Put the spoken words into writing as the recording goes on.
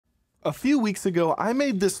A few weeks ago, I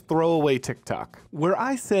made this throwaway TikTok where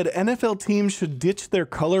I said NFL teams should ditch their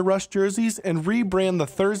color rush jerseys and rebrand the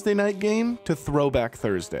Thursday night game to Throwback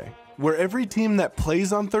Thursday, where every team that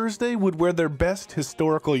plays on Thursday would wear their best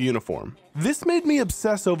historical uniform. This made me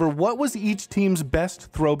obsess over what was each team's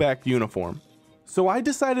best throwback uniform. So I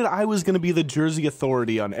decided I was going to be the jersey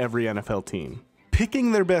authority on every NFL team,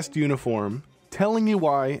 picking their best uniform, telling you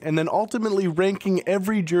why, and then ultimately ranking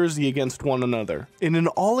every jersey against one another in an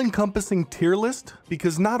all-encompassing tier list,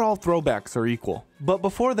 because not all throwbacks are equal. But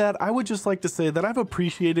before that, I would just like to say that I've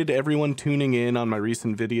appreciated everyone tuning in on my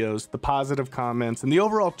recent videos, the positive comments, and the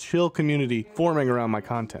overall chill community forming around my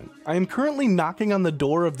content. I am currently knocking on the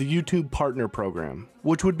door of the YouTube Partner Program,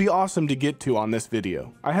 which would be awesome to get to on this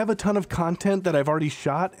video. I have a ton of content that I've already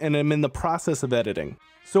shot and am in the process of editing.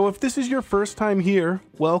 So if this is your first time here,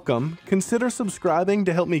 welcome. Consider subscribing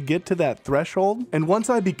to help me get to that threshold. And once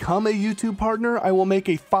I become a YouTube partner, I will make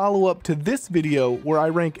a follow-up to this video where I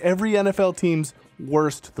rank every NFL team's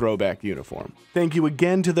worst throwback uniform. Thank you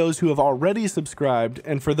again to those who have already subscribed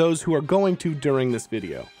and for those who are going to during this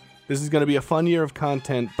video. This is going to be a fun year of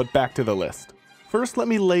content, but back to the list. First, let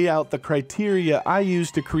me lay out the criteria I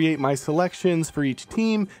use to create my selections for each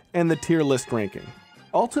team and the tier list ranking.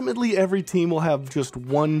 Ultimately, every team will have just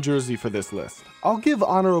one jersey for this list. I'll give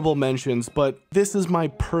honorable mentions, but this is my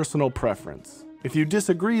personal preference. If you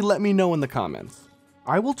disagree, let me know in the comments.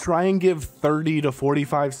 I will try and give 30 to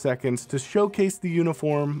 45 seconds to showcase the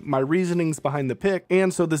uniform, my reasonings behind the pick,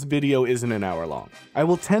 and so this video isn't an hour long. I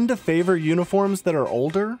will tend to favor uniforms that are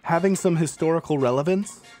older, having some historical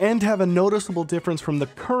relevance, and have a noticeable difference from the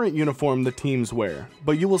current uniform the teams wear.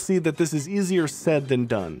 But you will see that this is easier said than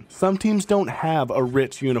done. Some teams don't have a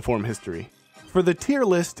rich uniform history. For the tier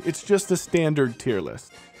list, it's just a standard tier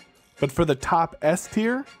list. But for the top S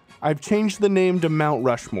tier, I've changed the name to Mount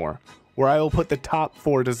Rushmore, where I will put the top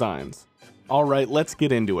 4 designs. Alright, let's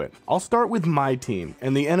get into it. I'll start with my team,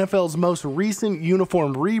 and the NFL's most recent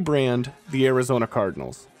uniform rebrand, the Arizona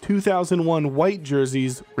Cardinals. 2001 white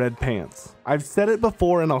jerseys, red pants. I've said it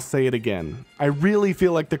before and I'll say it again. I really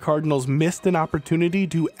feel like the Cardinals missed an opportunity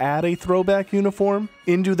to add a throwback uniform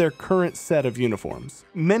into their current set of uniforms.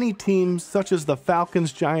 Many teams, such as the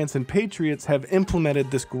Falcons, Giants, and Patriots, have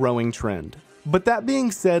implemented this growing trend. But that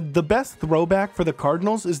being said, the best throwback for the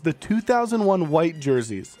Cardinals is the 2001 white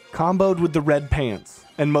jerseys, comboed with the red pants,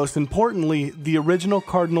 and most importantly, the original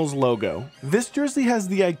Cardinals logo. This jersey has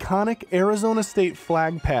the iconic Arizona State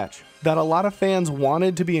flag patch that a lot of fans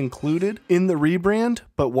wanted to be included in the rebrand,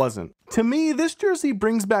 but wasn't. To me, this jersey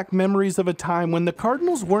brings back memories of a time when the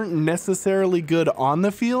Cardinals weren't necessarily good on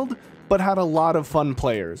the field, but had a lot of fun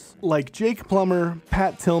players, like Jake Plummer,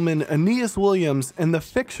 Pat Tillman, Aeneas Williams, and the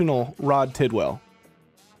fictional Rod Tidwell.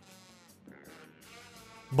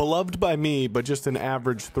 Beloved by me, but just an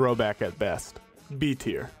average throwback at best. B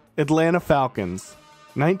tier. Atlanta Falcons.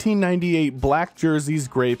 1998 black jerseys,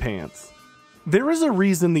 gray pants. There is a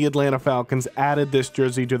reason the Atlanta Falcons added this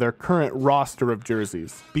jersey to their current roster of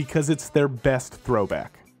jerseys, because it's their best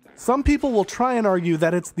throwback. Some people will try and argue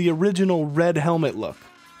that it's the original red helmet look.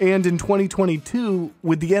 And in 2022,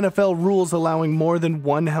 with the NFL rules allowing more than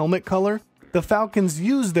one helmet color, the Falcons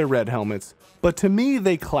use their red helmets, but to me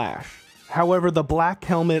they clash. However, the black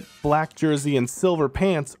helmet, black jersey, and silver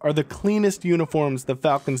pants are the cleanest uniforms the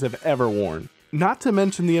Falcons have ever worn. Not to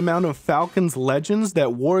mention the amount of Falcons legends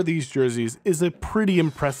that wore these jerseys is a pretty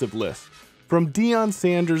impressive list. From Deion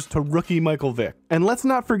Sanders to rookie Michael Vick. And let's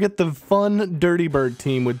not forget the fun Dirty Bird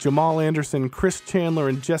team with Jamal Anderson, Chris Chandler,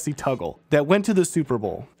 and Jesse Tuggle that went to the Super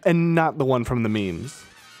Bowl, and not the one from the memes.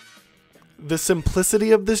 The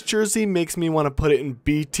simplicity of this jersey makes me want to put it in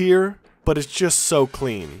B tier, but it's just so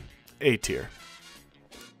clean. A tier.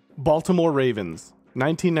 Baltimore Ravens.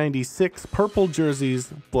 1996 purple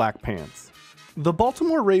jerseys, black pants. The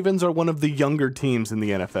Baltimore Ravens are one of the younger teams in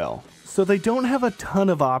the NFL, so they don't have a ton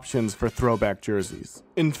of options for throwback jerseys.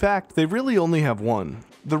 In fact, they really only have one.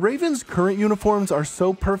 The Ravens' current uniforms are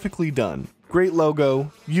so perfectly done. Great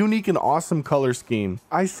logo, unique and awesome color scheme.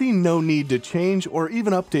 I see no need to change or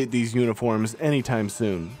even update these uniforms anytime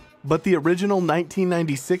soon. But the original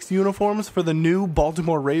 1996 uniforms for the new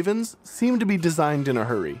Baltimore Ravens seem to be designed in a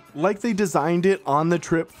hurry, like they designed it on the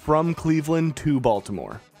trip from Cleveland to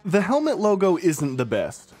Baltimore. The helmet logo isn't the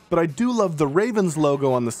best, but I do love the Ravens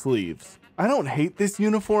logo on the sleeves. I don't hate this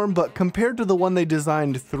uniform, but compared to the one they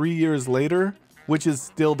designed 3 years later, which is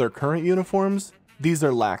still their current uniforms, these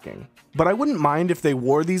are lacking. But I wouldn't mind if they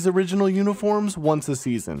wore these original uniforms once a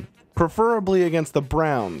season, preferably against the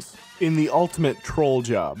Browns, in the ultimate troll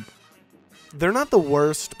job. They're not the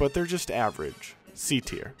worst, but they're just average. C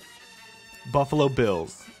tier. Buffalo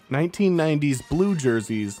Bills. 1990s blue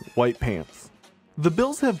jerseys, white pants. The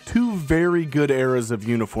Bills have two very good eras of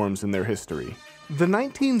uniforms in their history. The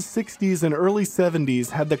 1960s and early 70s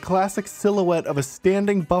had the classic silhouette of a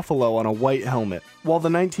standing buffalo on a white helmet, while the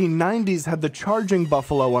 1990s had the charging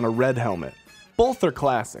buffalo on a red helmet. Both are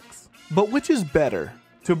classics. But which is better?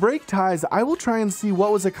 To break ties, I will try and see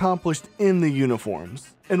what was accomplished in the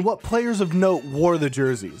uniforms, and what players of note wore the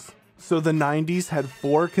jerseys. So the 90s had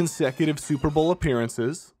 4 consecutive Super Bowl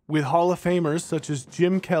appearances, with Hall of Famers such as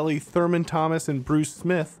Jim Kelly, Thurman Thomas, and Bruce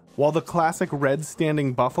Smith, while the classic red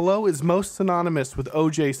standing buffalo is most synonymous with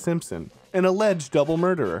O.J. Simpson, an alleged double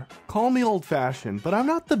murderer. Call me old-fashioned, but I'm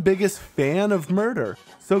not the biggest fan of murder.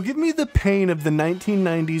 So give me the pain of the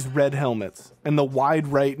 1990s red helmets and the wide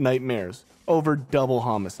right nightmares over double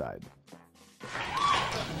homicide.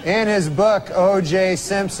 In his book, O.J.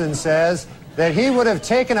 Simpson says that he would have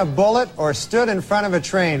taken a bullet or stood in front of a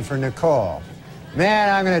train for Nicole.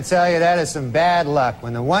 Man, I'm going to tell you, that is some bad luck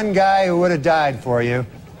when the one guy who would have died for you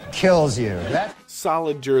kills you.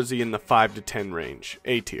 Solid jersey in the 5 to 10 range,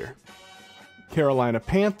 A tier. Carolina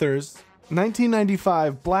Panthers,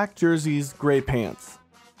 1995 black jerseys, gray pants.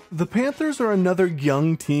 The Panthers are another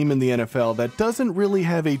young team in the NFL that doesn't really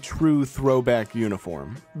have a true throwback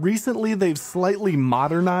uniform. Recently, they've slightly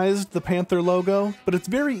modernized the Panther logo, but it's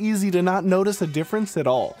very easy to not notice a difference at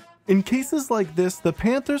all. In cases like this, the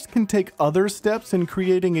Panthers can take other steps in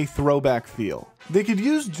creating a throwback feel. They could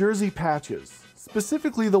use jersey patches,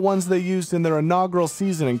 specifically the ones they used in their inaugural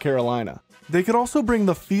season in Carolina. They could also bring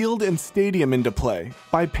the field and stadium into play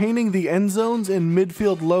by painting the end zones and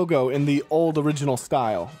midfield logo in the old original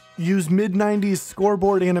style. Use mid-90s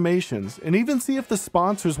scoreboard animations, and even see if the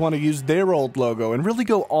sponsors want to use their old logo and really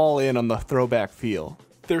go all in on the throwback feel.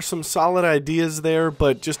 There's some solid ideas there,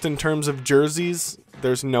 but just in terms of jerseys,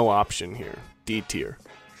 there's no option here. D tier.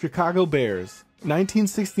 Chicago Bears,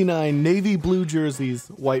 1969 navy blue jerseys,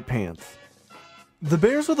 white pants. The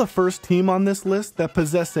Bears are the first team on this list that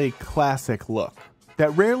possess a classic look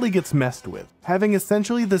that rarely gets messed with, having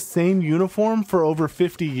essentially the same uniform for over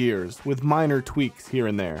 50 years with minor tweaks here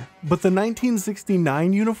and there. But the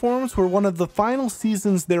 1969 uniforms were one of the final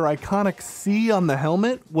seasons their iconic C on the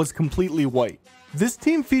helmet was completely white. This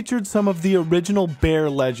team featured some of the original Bear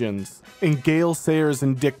legends in Gale Sayers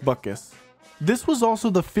and Dick Butkus. This was also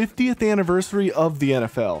the 50th anniversary of the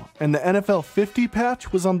NFL, and the NFL 50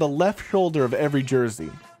 patch was on the left shoulder of every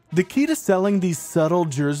jersey. The key to selling these subtle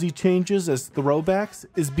jersey changes as throwbacks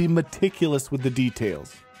is be meticulous with the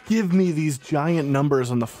details. Give me these giant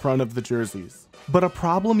numbers on the front of the jerseys. But a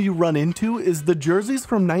problem you run into is the jerseys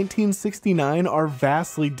from 1969 are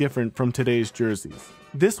vastly different from today's jerseys.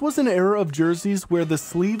 This was an era of jerseys where the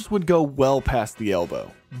sleeves would go well past the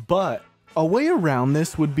elbow. But a way around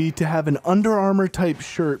this would be to have an Under Armour type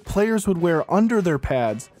shirt players would wear under their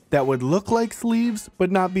pads that would look like sleeves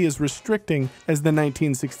but not be as restricting as the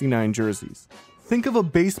 1969 jerseys. Think of a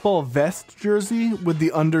baseball vest jersey with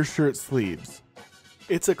the undershirt sleeves.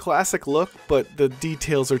 It's a classic look, but the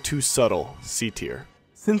details are too subtle. C tier.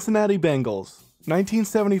 Cincinnati Bengals,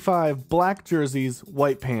 1975 black jerseys,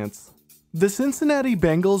 white pants. The Cincinnati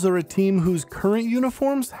Bengals are a team whose current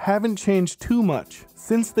uniforms haven't changed too much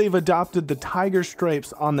since they've adopted the tiger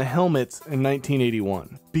stripes on the helmets in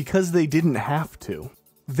 1981, because they didn't have to.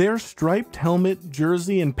 Their striped helmet,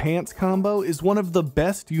 jersey, and pants combo is one of the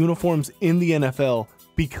best uniforms in the NFL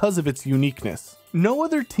because of its uniqueness. No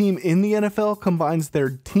other team in the NFL combines their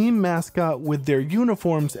team mascot with their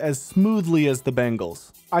uniforms as smoothly as the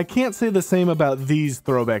Bengals. I can't say the same about these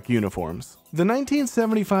throwback uniforms. The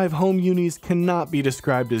 1975 home unis cannot be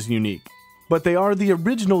described as unique, but they are the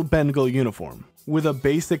original Bengal uniform, with a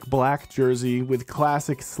basic black jersey with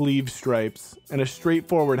classic sleeve stripes and a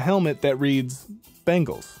straightforward helmet that reads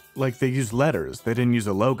Bengals. Like they use letters, they didn't use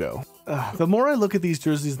a logo. The more I look at these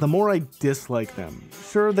jerseys, the more I dislike them.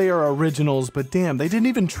 Sure, they are originals, but damn, they didn't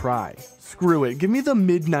even try. Screw it, give me the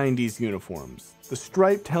mid-90s uniforms. The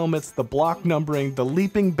striped helmets, the block numbering, the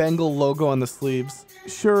leaping Bengal logo on the sleeves.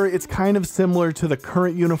 Sure, it's kind of similar to the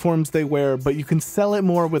current uniforms they wear, but you can sell it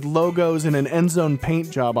more with logos and an end zone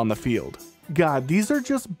paint job on the field. God, these are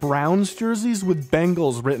just Browns jerseys with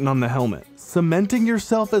Bengals written on the helmet, cementing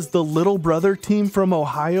yourself as the little brother team from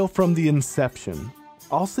Ohio from the inception.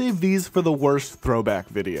 I'll save these for the worst throwback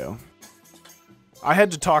video. I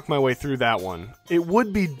had to talk my way through that one. It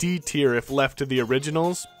would be D tier if left to the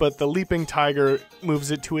originals, but the Leaping Tiger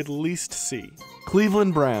moves it to at least C.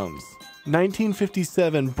 Cleveland Browns,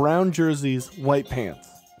 1957 brown jerseys, white pants.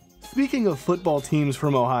 Speaking of football teams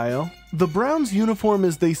from Ohio, the Browns uniform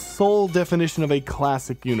is the sole definition of a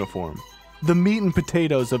classic uniform, the meat and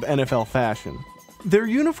potatoes of NFL fashion. Their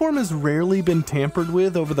uniform has rarely been tampered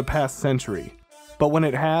with over the past century, but when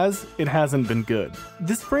it has, it hasn't been good.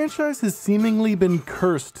 This franchise has seemingly been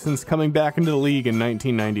cursed since coming back into the league in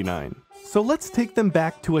 1999. So let's take them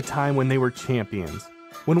back to a time when they were champions,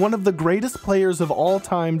 when one of the greatest players of all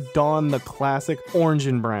time donned the classic orange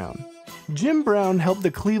and brown. Jim Brown helped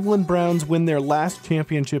the Cleveland Browns win their last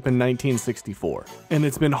championship in 1964, and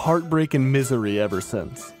it's been heartbreak and misery ever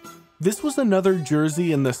since. This was another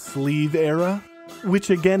jersey in the sleeve era, which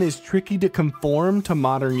again is tricky to conform to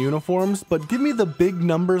modern uniforms, but give me the big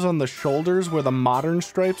numbers on the shoulders where the modern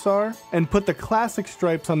stripes are, and put the classic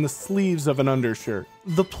stripes on the sleeves of an undershirt.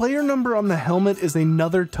 The player number on the helmet is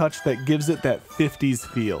another touch that gives it that 50s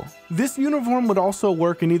feel. This uniform would also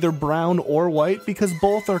work in either brown or white because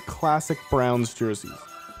both are classic Browns jerseys.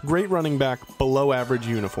 Great running back, below average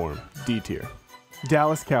uniform, D tier.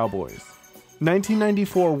 Dallas Cowboys.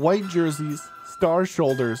 1994 white jerseys, star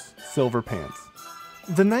shoulders, silver pants.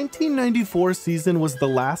 The 1994 season was the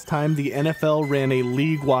last time the NFL ran a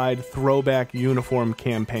league-wide throwback uniform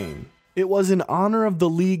campaign. It was in honor of the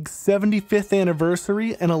league's 75th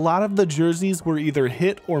anniversary, and a lot of the jerseys were either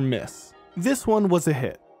hit or miss. This one was a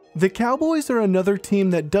hit. The Cowboys are another team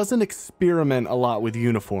that doesn't experiment a lot with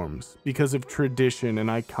uniforms because of tradition and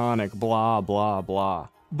iconic blah blah blah.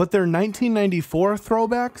 But their 1994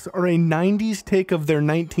 throwbacks are a 90s take of their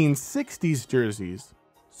 1960s jerseys.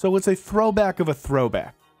 So it's a throwback of a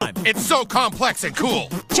throwback. It's so complex and cool.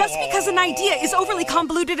 Just because an idea is overly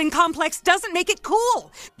convoluted and complex doesn't make it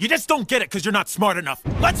cool. You just don't get it because you're not smart enough.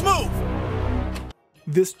 Let's move!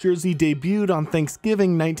 This jersey debuted on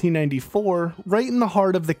Thanksgiving 1994, right in the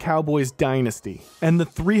heart of the Cowboys dynasty, and the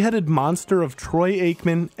three-headed monster of Troy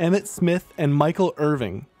Aikman, Emmitt Smith, and Michael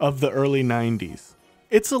Irving of the early 90s.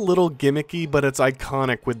 It's a little gimmicky, but it's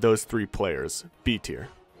iconic with those three players, B tier.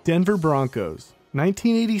 Denver Broncos.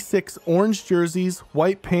 1986 orange jerseys,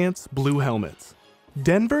 white pants, blue helmets.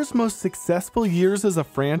 Denver's most successful years as a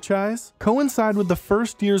franchise coincide with the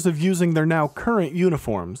first years of using their now current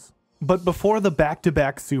uniforms. But before the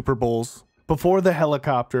back-to-back Super Bowls, before the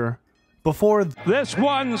helicopter, before this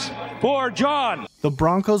one's for John, the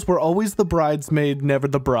Broncos were always the bridesmaid, never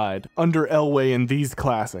the bride, under Elway in these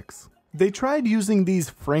classics. They tried using these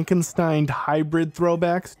Frankenstein hybrid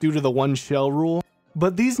throwbacks due to the one shell rule,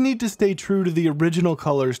 but these need to stay true to the original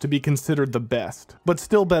colors to be considered the best, but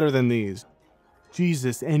still better than these.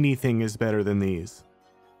 Jesus, anything is better than these.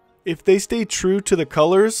 If they stay true to the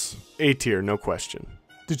colors, A tier, no question.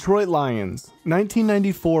 Detroit Lions,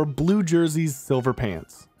 1994 blue jerseys, silver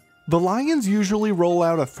pants. The Lions usually roll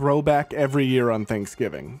out a throwback every year on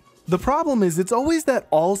Thanksgiving. The problem is it's always that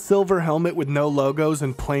all-silver helmet with no logos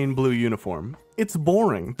and plain blue uniform. It's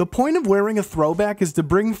boring. The point of wearing a throwback is to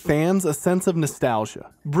bring fans a sense of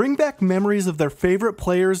nostalgia. Bring back memories of their favorite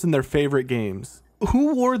players and their favorite games.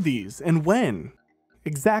 Who wore these and when?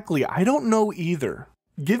 Exactly, I don't know either.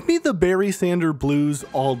 Give me the Barry Sanders blues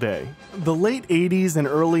all day. The late 80s and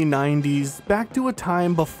early 90s, back to a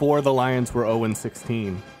time before the Lions were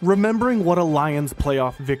 0-16. Remembering what a Lions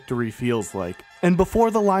playoff victory feels like. And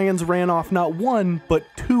before the Lions ran off not one, but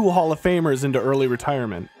two Hall of Famers into early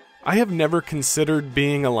retirement. I have never considered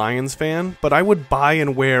being a Lions fan, but I would buy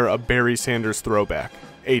and wear a Barry Sanders throwback.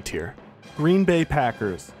 A tier. Green Bay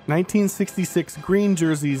Packers. 1966 green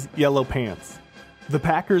jerseys, yellow pants. The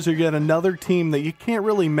Packers are yet another team that you can't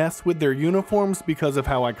really mess with their uniforms because of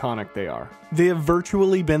how iconic they are. They have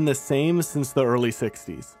virtually been the same since the early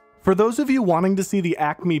 60s. For those of you wanting to see the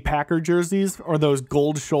Acme Packer jerseys, or those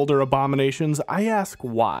gold shoulder abominations, I ask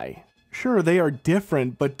why. Sure, they are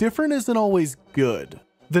different, but different isn't always good.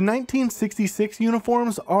 The 1966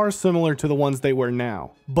 uniforms are similar to the ones they wear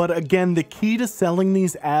now. But again, the key to selling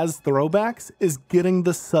these as throwbacks is getting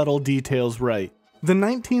the subtle details right. The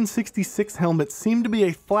 1966 helmets seem to be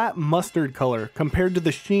a flat mustard color compared to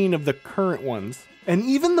the sheen of the current ones. And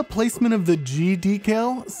even the placement of the G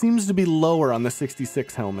decal seems to be lower on the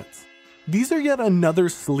 66 helmets. These are yet another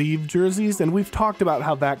sleeve jerseys, and we've talked about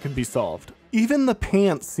how that could be solved. Even the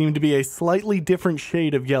pants seem to be a slightly different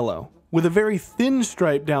shade of yellow, with a very thin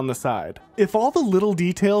stripe down the side. If all the little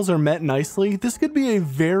details are met nicely, this could be a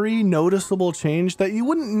very noticeable change that you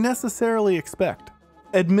wouldn't necessarily expect.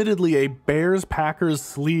 Admittedly, a Bears-Packers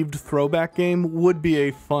sleeved throwback game would be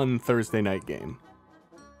a fun Thursday night game.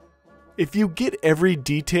 If you get every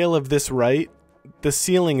detail of this right, the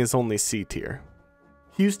ceiling is only C tier.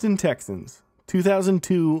 Houston Texans,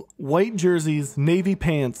 2002 white jerseys, navy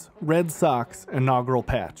pants, red socks, inaugural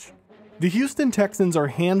patch. The Houston Texans are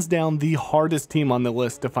hands down the hardest team on the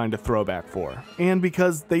list to find a throwback for, and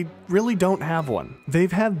because they really don't have one.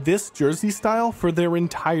 They've had this jersey style for their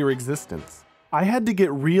entire existence. I had to get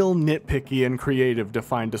real nitpicky and creative to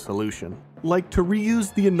find a solution. Like to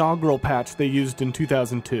reuse the inaugural patch they used in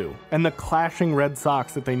 2002, and the clashing red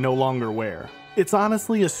socks that they no longer wear. It's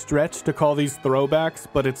honestly a stretch to call these throwbacks,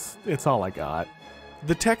 but it's all I got.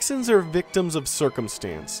 The Texans are victims of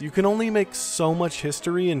circumstance. You can only make so much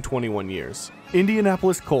history in 21 years.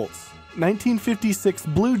 Indianapolis Colts, 1956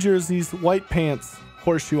 blue jerseys, white pants,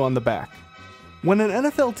 horseshoe on the back. When an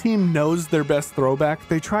NFL team knows their best throwback,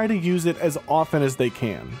 they try to use it as often as they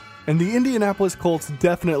can. And the Indianapolis Colts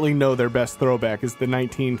definitely know their best throwback is the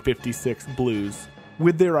 1956 blues,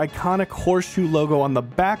 with their iconic horseshoe logo on the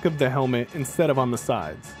back of the helmet instead of on the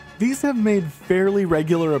sides. These have made fairly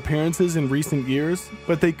regular appearances in recent years,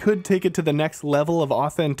 but they could take it to the next level of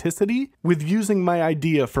authenticity with using my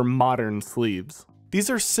idea for modern sleeves. These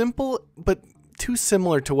are simple, but too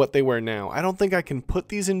similar to what they wear now. I don't think I can put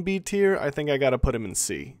these in B tier. I think I gotta put them in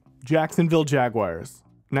C. Jacksonville Jaguars,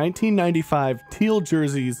 1995 teal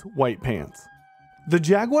jerseys, white pants. The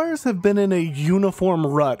Jaguars have been in a uniform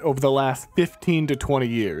rut over the last 15 to 20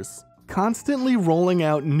 years, constantly rolling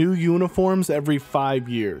out new uniforms every 5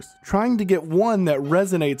 years, trying to get one that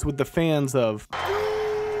resonates with the fans of.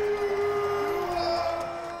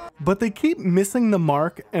 But they keep missing the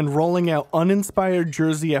mark and rolling out uninspired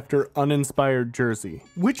jersey after uninspired jersey,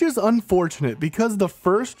 which is unfortunate because the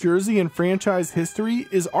first jersey in franchise history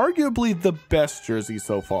is arguably the best jersey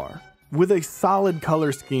so far. With a solid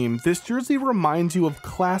color scheme, this jersey reminds you of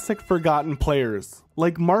classic forgotten players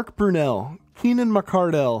like Mark Brunell, Keenan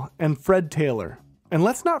McCardell, and Fred Taylor. And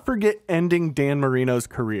let's not forget ending Dan Marino's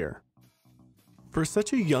career. For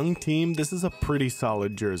such a young team, this is a pretty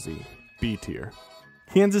solid jersey, B tier.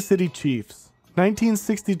 Kansas City Chiefs,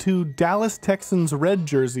 1962 Dallas Texans red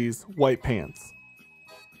jerseys, white pants.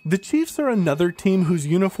 The Chiefs are another team whose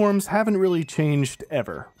uniforms haven't really changed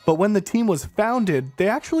ever. But when the team was founded, they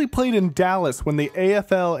actually played in Dallas when the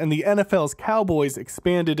AFL and the NFL's Cowboys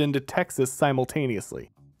expanded into Texas simultaneously.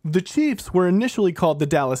 The Chiefs were initially called the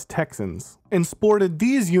Dallas Texans, and sported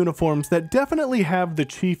these uniforms that definitely have the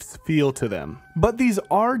Chiefs feel to them. But these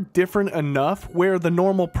are different enough where the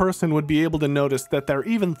normal person would be able to notice that they're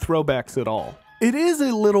even throwbacks at all. It is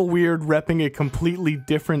a little weird repping a completely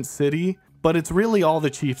different city, but it's really all the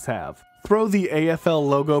Chiefs have. Throw the AFL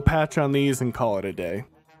logo patch on these and call it a day.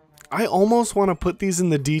 I almost want to put these in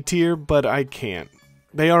the D tier, but I can't.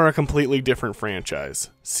 They are a completely different franchise.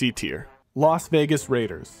 C tier. Las Vegas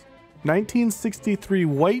Raiders, 1963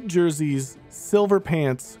 white jerseys, silver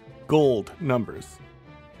pants, gold numbers.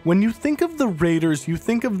 When you think of the Raiders, you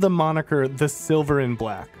think of the moniker the silver and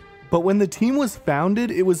black. But when the team was founded,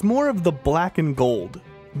 it was more of the black and gold.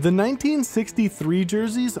 The 1963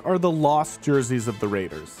 jerseys are the lost jerseys of the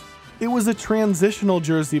Raiders. It was a transitional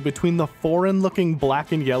jersey between the foreign-looking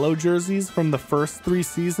black and yellow jerseys from the first 3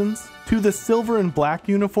 seasons to the silver and black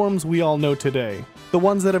uniforms we all know today, the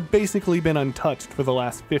ones that have basically been untouched for the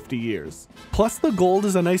last 50 years. Plus the gold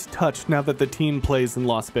is a nice touch now that the team plays in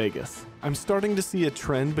Las Vegas. I'm starting to see a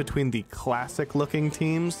trend between the classic-looking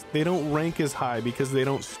teams. They don't rank as high because they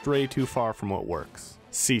don't stray too far from what works.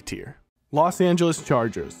 C tier. Los Angeles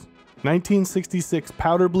Chargers, 1966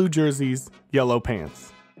 powder blue jerseys, yellow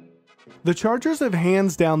pants. The Chargers have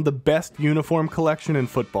hands down the best uniform collection in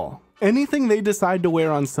football. Anything they decide to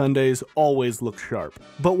wear on Sundays always looks sharp.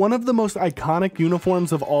 But one of the most iconic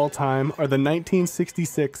uniforms of all time are the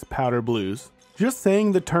 1966 powder blues. Just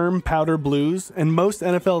saying the term powder blues, and most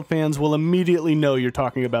NFL fans will immediately know you're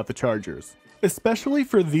talking about the Chargers. Especially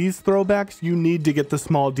for these throwbacks, you need to get the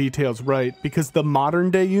small details right because the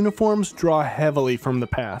modern day uniforms draw heavily from the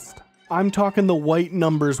past. I'm talking the white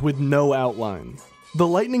numbers with no outlines. The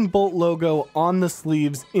lightning bolt logo on the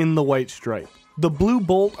sleeves in the white stripe. The blue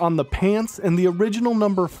bolt on the pants and the original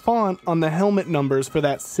number font on the helmet numbers for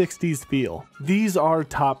that 60s feel. These are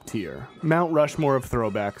top tier. Mount Rushmore of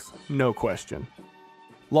throwbacks, no question.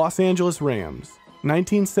 Los Angeles Rams,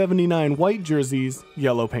 1979 white jerseys,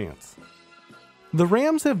 yellow pants. The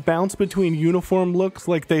Rams have bounced between uniform looks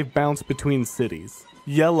like they've bounced between cities.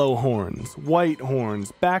 Yellow horns, white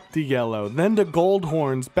horns, back to yellow, then to gold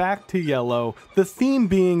horns, back to yellow, the theme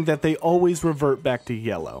being that they always revert back to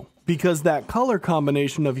yellow, because that color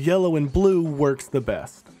combination of yellow and blue works the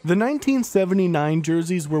best. The 1979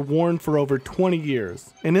 jerseys were worn for over 20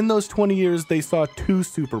 years, and in those 20 years they saw 2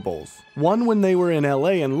 Super Bowls. One when they were in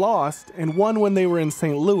LA and lost, and one when they were in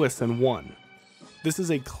St. Louis and won. This is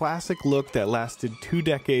a classic look that lasted 2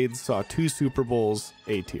 decades, saw 2 Super Bowls,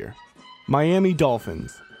 A tier. Miami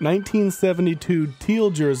Dolphins, 1972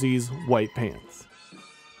 teal jerseys, white pants.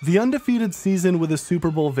 The undefeated season with a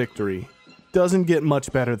Super Bowl victory. Doesn't get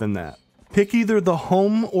much better than that. Pick either the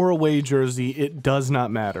home or away jersey, it does not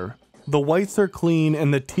matter. The whites are clean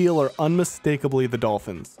and the teal are unmistakably the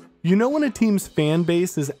Dolphins. You know when a team's fan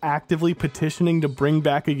base is actively petitioning to bring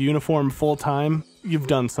back a uniform full time? You've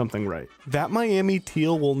done something right. That Miami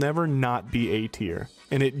teal will never not be A tier,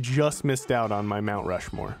 and it just missed out on my Mount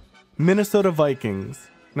Rushmore. Minnesota Vikings,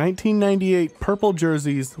 1998 purple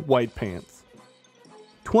jerseys, white pants.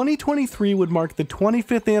 2023 would mark the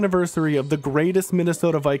 25th anniversary of the greatest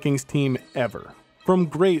Minnesota Vikings team ever. From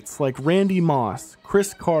greats like Randy Moss,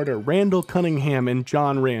 Chris Carter, Randall Cunningham, and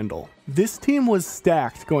John Randall. This team was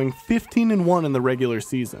stacked, going 15-1 in the regular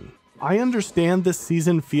season. I understand this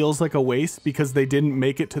season feels like a waste because they didn't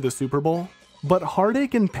make it to the Super Bowl, but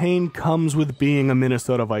heartache and pain comes with being a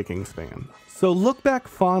Minnesota Vikings fan. So look back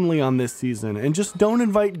fondly on this season and just don't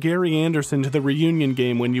invite Gary Anderson to the reunion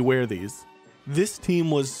game when you wear these. This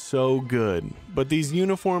team was so good, but these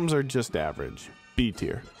uniforms are just average. B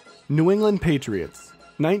tier. New England Patriots,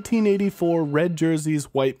 1984 red jerseys,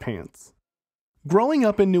 white pants. Growing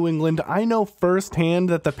up in New England, I know firsthand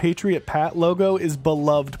that the Patriot Pat logo is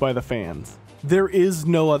beloved by the fans. There is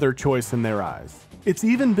no other choice in their eyes. It's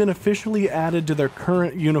even been officially added to their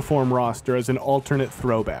current uniform roster as an alternate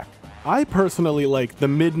throwback. I personally like the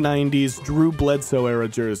mid-90s Drew Bledsoe era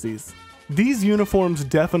jerseys. These uniforms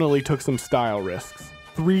definitely took some style risks.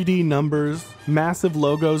 3D numbers, massive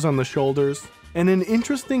logos on the shoulders, and an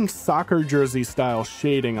interesting soccer jersey style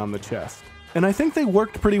shading on the chest. And I think they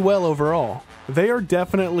worked pretty well overall. They are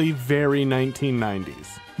definitely very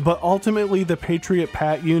 1990s. But ultimately the Patriot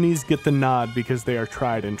Pat unis get the nod because they are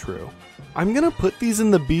tried and true. I'm gonna put these in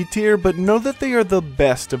the B tier, but know that they are the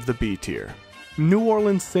best of the B tier. New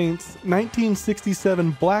Orleans Saints,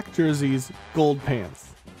 1967 black jerseys, gold pants.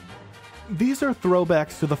 These are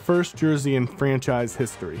throwbacks to the first jersey in franchise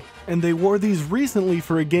history, and they wore these recently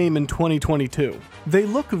for a game in 2022. They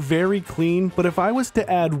look very clean, but if I was to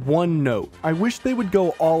add one note, I wish they would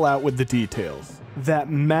go all out with the details. That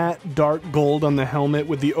matte dark gold on the helmet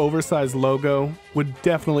with the oversized logo would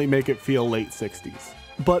definitely make it feel late 60s.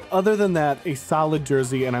 But other than that, a solid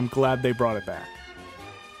jersey, and I'm glad they brought it back.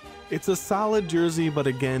 It's a solid jersey, but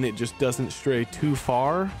again, it just doesn't stray too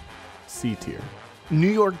far. C tier. New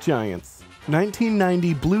York Giants,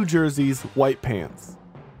 1990 blue jerseys, white pants.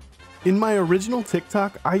 In my original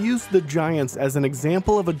TikTok, I used the Giants as an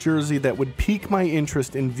example of a jersey that would pique my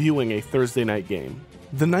interest in viewing a Thursday night game.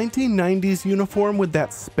 The 1990s uniform with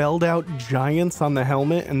that spelled out Giants on the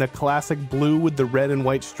helmet and the classic blue with the red and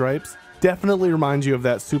white stripes definitely reminds you of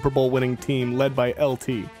that Super Bowl winning team led by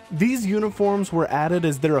LT. These uniforms were added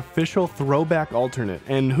as their official throwback alternate,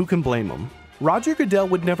 and who can blame them? Roger Goodell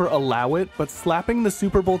would never allow it, but slapping the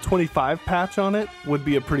Super Bowl 25 patch on it would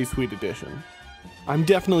be a pretty sweet addition. I'm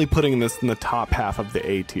definitely putting this in the top half of the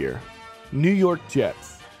A tier. New York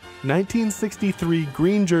Jets, 1963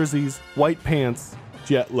 green jerseys, white pants,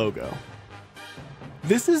 Jet logo.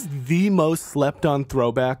 This is the most slept on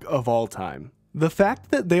throwback of all time. The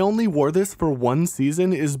fact that they only wore this for one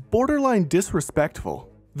season is borderline disrespectful.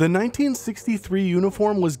 The 1963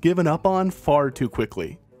 uniform was given up on far too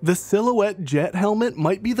quickly. The silhouette Jet helmet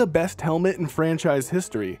might be the best helmet in franchise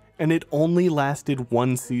history, and it only lasted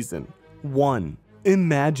one season. One.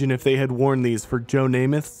 Imagine if they had worn these for Joe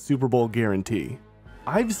Namath's Super Bowl guarantee.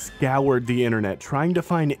 I've scoured the internet trying to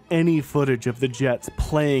find any footage of the Jets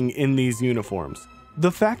playing in these uniforms.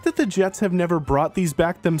 The fact that the Jets have never brought these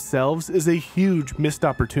back themselves is a huge missed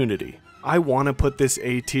opportunity. I want to put this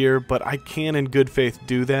A tier, but I can in good faith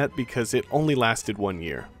do that because it only lasted 1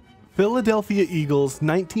 year. Philadelphia Eagles,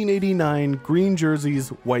 1989 green jerseys,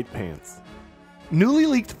 white pants. Newly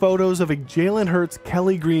leaked photos of a Jalen Hurts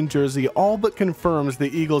Kelly green jersey all but confirms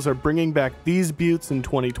the Eagles are bringing back these buttes in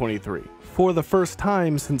 2023, for the first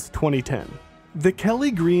time since 2010. The Kelly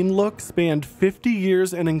green look spanned 50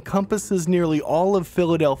 years and encompasses nearly all of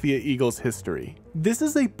Philadelphia Eagles history. This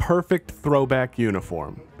is a perfect throwback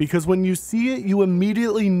uniform, because when you see it, you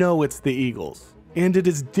immediately know it's the Eagles. And it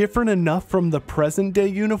is different enough from the present day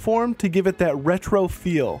uniform to give it that retro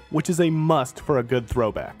feel, which is a must for a good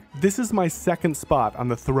throwback. This is my second spot on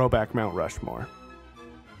the throwback Mount Rushmore.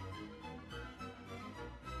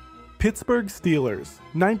 Pittsburgh Steelers,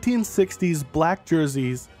 1960s black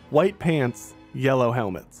jerseys, white pants, yellow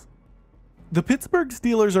helmets. The Pittsburgh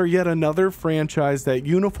Steelers are yet another franchise that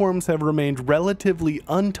uniforms have remained relatively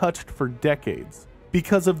untouched for decades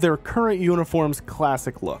because of their current uniform's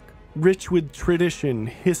classic look. Rich with tradition,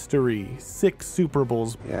 history, 6 Super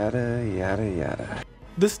Bowls, yada yada yada.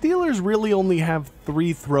 The Steelers really only have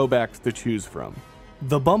 3 throwbacks to choose from.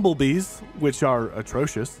 The bumblebees, which are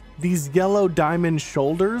atrocious. These yellow diamond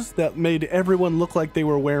shoulders that made everyone look like they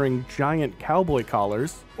were wearing giant cowboy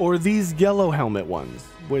collars. Or these yellow helmet ones,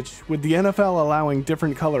 which with the NFL allowing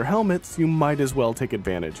different color helmets, you might as well take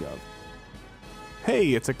advantage of.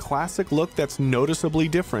 Hey, it's a classic look that's noticeably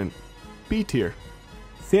different. B tier.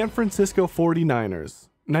 San Francisco 49ers,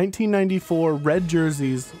 1994 red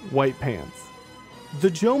jerseys, white pants. The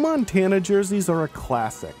Joe Montana jerseys are a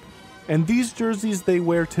classic, and these jerseys they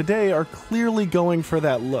wear today are clearly going for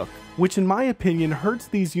that look, which in my opinion hurts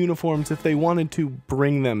these uniforms if they wanted to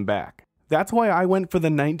bring them back. That's why I went for the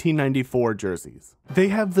 1994 jerseys. They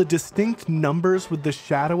have the distinct numbers with the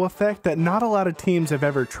shadow effect that not a lot of teams have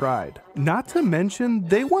ever tried. Not to mention,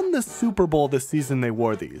 they won the Super Bowl the season they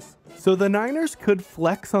wore these. So the Niners could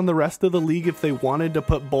flex on the rest of the league if they wanted to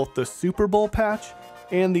put both the Super Bowl patch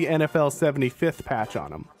and the NFL 75th patch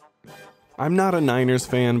on them. I'm not a Niners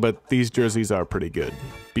fan, but these jerseys are pretty good.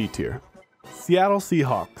 B tier. Seattle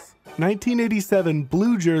Seahawks, 1987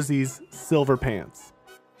 blue jerseys, silver pants.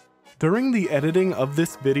 During the editing of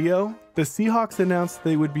this video, the Seahawks announced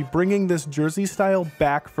they would be bringing this jersey style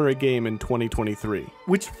back for a game in 2023,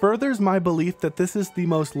 which furthers my belief that this is the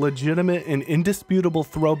most legitimate and indisputable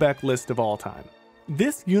throwback list of all time.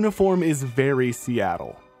 This uniform is very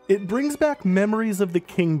Seattle. It brings back memories of the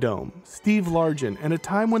Kingdome, Steve Largent, and a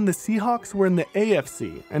time when the Seahawks were in the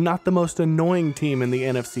AFC and not the most annoying team in the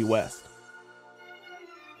NFC West.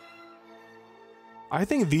 I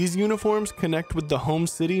think these uniforms connect with the home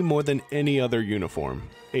city more than any other uniform.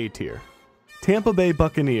 A tier. Tampa Bay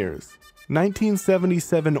Buccaneers,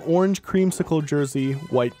 1977 orange creamsicle jersey,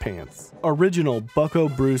 white pants. Original Bucco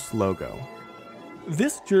Bruce logo.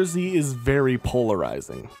 This jersey is very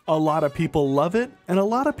polarizing. A lot of people love it, and a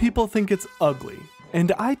lot of people think it's ugly.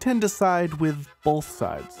 And I tend to side with both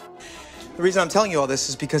sides. The reason I'm telling you all this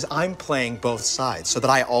is because I'm playing both sides so that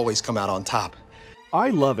I always come out on top.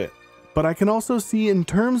 I love it. But I can also see in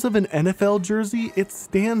terms of an NFL jersey, it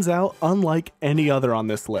stands out unlike any other on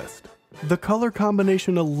this list. The color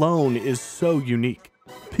combination alone is so unique.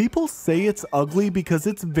 People say it's ugly because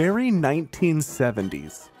it's very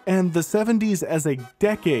 1970s, and the 70s as a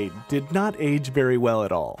decade did not age very well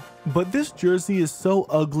at all. But this jersey is so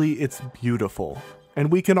ugly it's beautiful,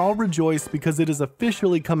 and we can all rejoice because it is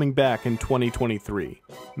officially coming back in 2023.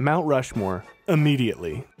 Mount Rushmore,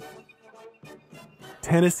 immediately.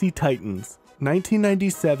 Tennessee Titans,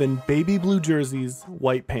 1997 baby blue jerseys,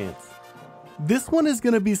 white pants. This one is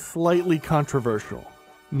going to be slightly controversial.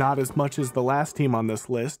 Not as much as the last team on this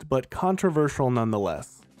list, but controversial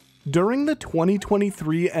nonetheless. During the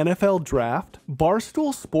 2023 NFL Draft,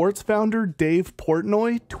 Barstool Sports founder Dave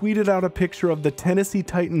Portnoy tweeted out a picture of the Tennessee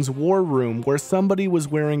Titans war room where somebody was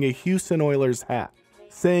wearing a Houston Oilers hat,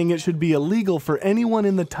 saying it should be illegal for anyone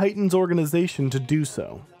in the Titans organization to do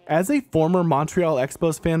so. As a former Montreal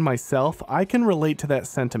Expos fan myself, I can relate to that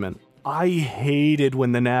sentiment. I hated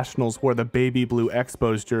when the Nationals wore the baby blue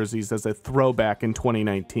Expos jerseys as a throwback in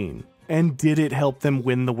 2019. And did it help them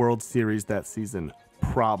win the World Series that season?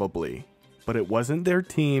 Probably. But it wasn't their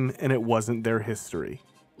team and it wasn't their history.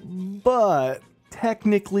 But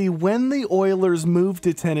technically, when the Oilers moved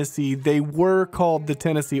to Tennessee, they were called the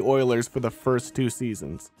Tennessee Oilers for the first 2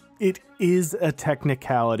 seasons. It is a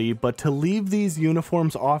technicality, but to leave these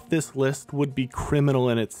uniforms off this list would be criminal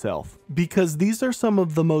in itself, because these are some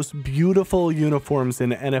of the most beautiful uniforms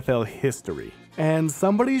in NFL history. And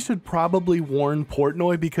somebody should probably warn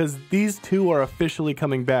Portnoy because these two are officially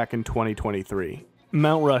coming back in 2023.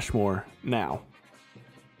 Mount Rushmore, now.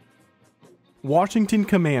 Washington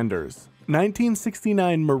Commanders,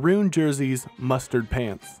 1969 maroon jerseys, mustard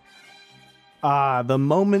pants. Ah, the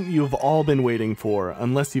moment you've all been waiting for,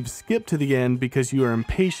 unless you've skipped to the end because you are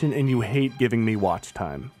impatient and you hate giving me watch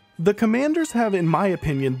time. The Commanders have, in my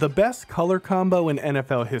opinion, the best color combo in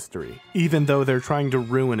NFL history, even though they're trying to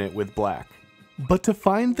ruin it with black. But to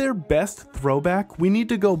find their best throwback, we need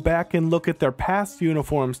to go back and look at their past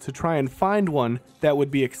uniforms to try and find one that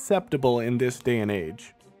would be acceptable in this day and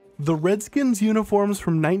age. The Redskins uniforms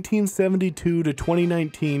from 1972 to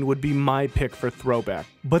 2019 would be my pick for throwback,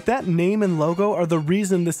 but that name and logo are the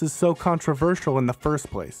reason this is so controversial in the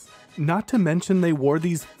first place. Not to mention they wore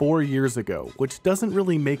these 4 years ago, which doesn't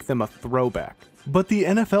really make them a throwback. But the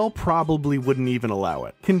NFL probably wouldn't even allow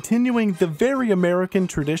it, continuing the very American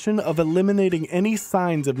tradition of eliminating any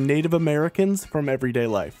signs of Native Americans from everyday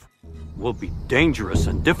life. Will be dangerous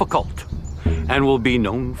and difficult, and will be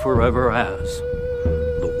known forever as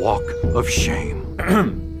the Walk of Shame.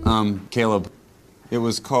 Caleb, it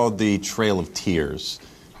was called the Trail of Tears.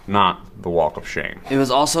 Not the Walk of Shame. It was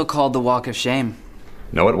also called the Walk of Shame.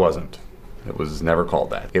 No, it wasn't. It was never called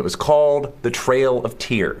that. It was called the Trail of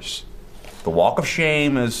Tears. The Walk of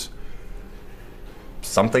Shame is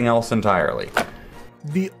something else entirely.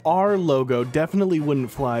 The R logo definitely wouldn't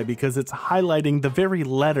fly because it's highlighting the very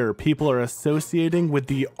letter people are associating with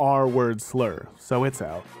the R word slur, so it's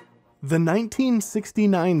out. The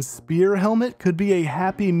 1969 Spear helmet could be a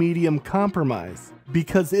happy medium compromise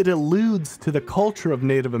because it alludes to the culture of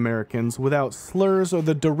Native Americans without slurs or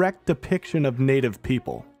the direct depiction of Native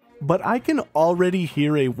people. But I can already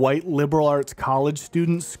hear a white liberal arts college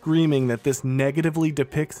student screaming that this negatively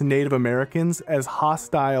depicts Native Americans as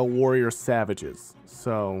hostile warrior savages.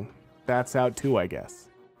 So that's out too, I guess.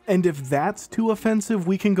 And if that's too offensive,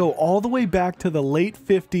 we can go all the way back to the late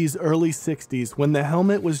 50s, early 60s, when the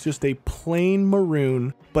helmet was just a plain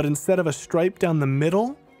maroon, but instead of a stripe down the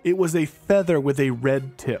middle, it was a feather with a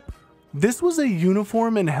red tip. This was a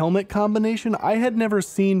uniform and helmet combination I had never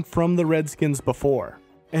seen from the Redskins before.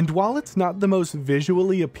 And while it's not the most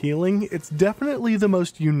visually appealing, it's definitely the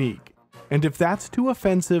most unique. And if that's too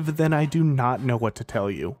offensive, then I do not know what to tell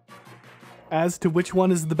you. As to which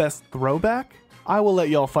one is the best throwback, I will let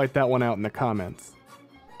y'all fight that one out in the comments.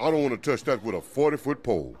 I don't want to touch that with a 40-foot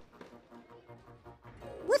pole.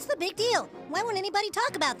 What's the big deal? Why won't anybody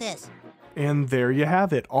talk about this? And there you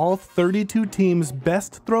have it, all 32 teams'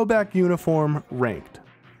 best throwback uniform ranked.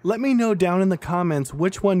 Let me know down in the comments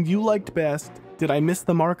which one you liked best. Did I miss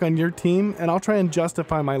the mark on your team? And I'll try and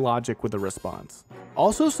justify my logic with a response.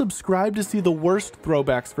 Also subscribe to see the worst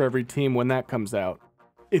throwbacks for every team when that comes out.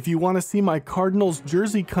 If you want to see my Cardinals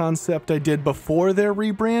jersey concept I did before their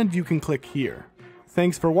rebrand, you can click here.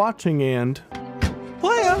 Thanks for watching and